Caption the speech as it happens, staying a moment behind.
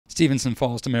Stevenson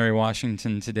falls to Mary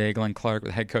Washington today. Glenn Clark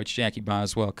with head coach Jackie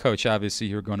Boswell. Coach, obviously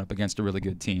you're going up against a really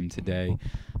good team today.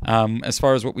 As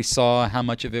far as what we saw, how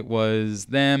much of it was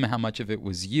them, how much of it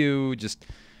was you, just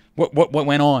what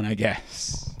went on, I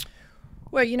guess?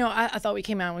 Well, I thought we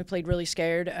came out and we played really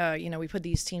scared. We put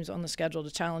these teams on the schedule to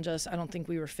challenge us. I don't think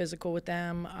we were physical with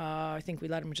them. I think we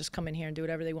let them just come in here and do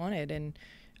whatever they wanted. And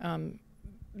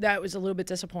that was a little bit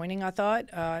disappointing, I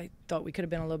thought. I thought we could have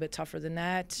been a little bit tougher than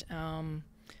that.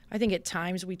 I think at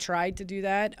times we tried to do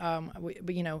that.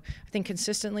 But I think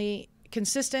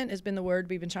consistent has been the word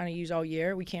we've been trying to use all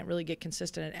year. We can't really get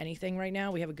consistent at anything right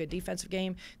now. We have a good defensive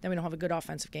game, then we don't have a good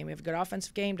offensive game. We have a good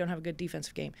offensive game, don't have a good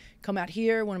defensive game. Come out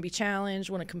here, want to be challenged,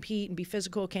 want to compete and be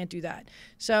physical, can't do that.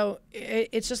 So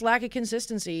it's just lack of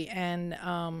consistency. And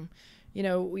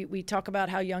we talk about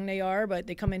how young they are, but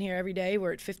they come in here every day.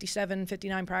 We're at 57,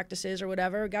 59 practices or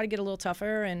whatever. Got to get a little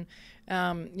tougher. And,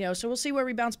 so we'll see where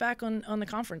we bounce back on the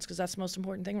conference, because that's the most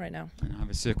important thing right now. And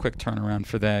obviously a quick turnaround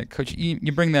for that. Coach,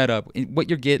 you bring that up. What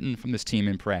you're getting from this team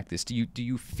in practice, do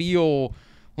you feel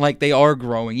like they are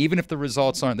growing? Even if the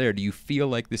results aren't there, do you feel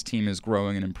like this team is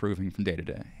growing and improving from day to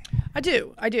day? I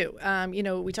do.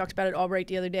 We talked about it all right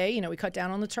the other day. We cut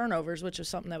down on the turnovers, which was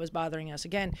something that was bothering us.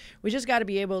 Again, we just got to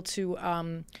be able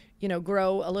to,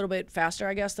 grow a little bit faster,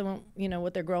 I guess, than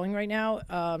what they're growing right now,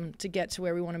 to get to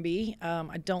where we want to be.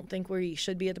 I don't think we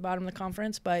should be at the bottom of the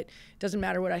conference, but it doesn't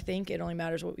matter what I think. It only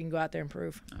matters what we can go out there and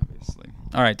prove. Obviously.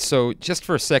 All right. So just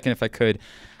for a second, if I could,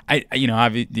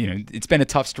 it's been a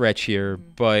tough stretch here,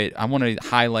 but I want to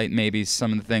highlight maybe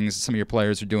some of the things some of your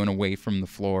players are doing away from the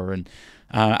floor. And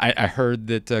I heard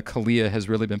that Kalia has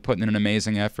really been putting in an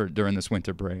amazing effort during this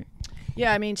winter break.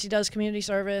 Yeah, she does community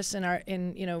service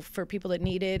for people that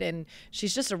need it, and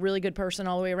she's just a really good person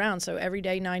all the way around. So every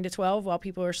day, 9 to 12, while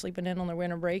people are sleeping in on their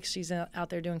winter breaks, she's out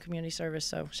there doing community service.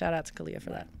 So shout out to Kalia for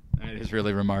that. That is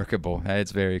really remarkable.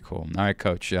 It's very cool. All right,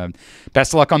 Coach.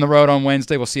 Best of luck on the road on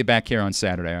Wednesday. We'll see you back here on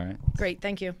Saturday, all right? Great.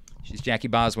 Thank you. She's Jackie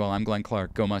Boswell. I'm Glenn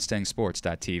Clark.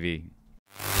 GoMustangSports.tv.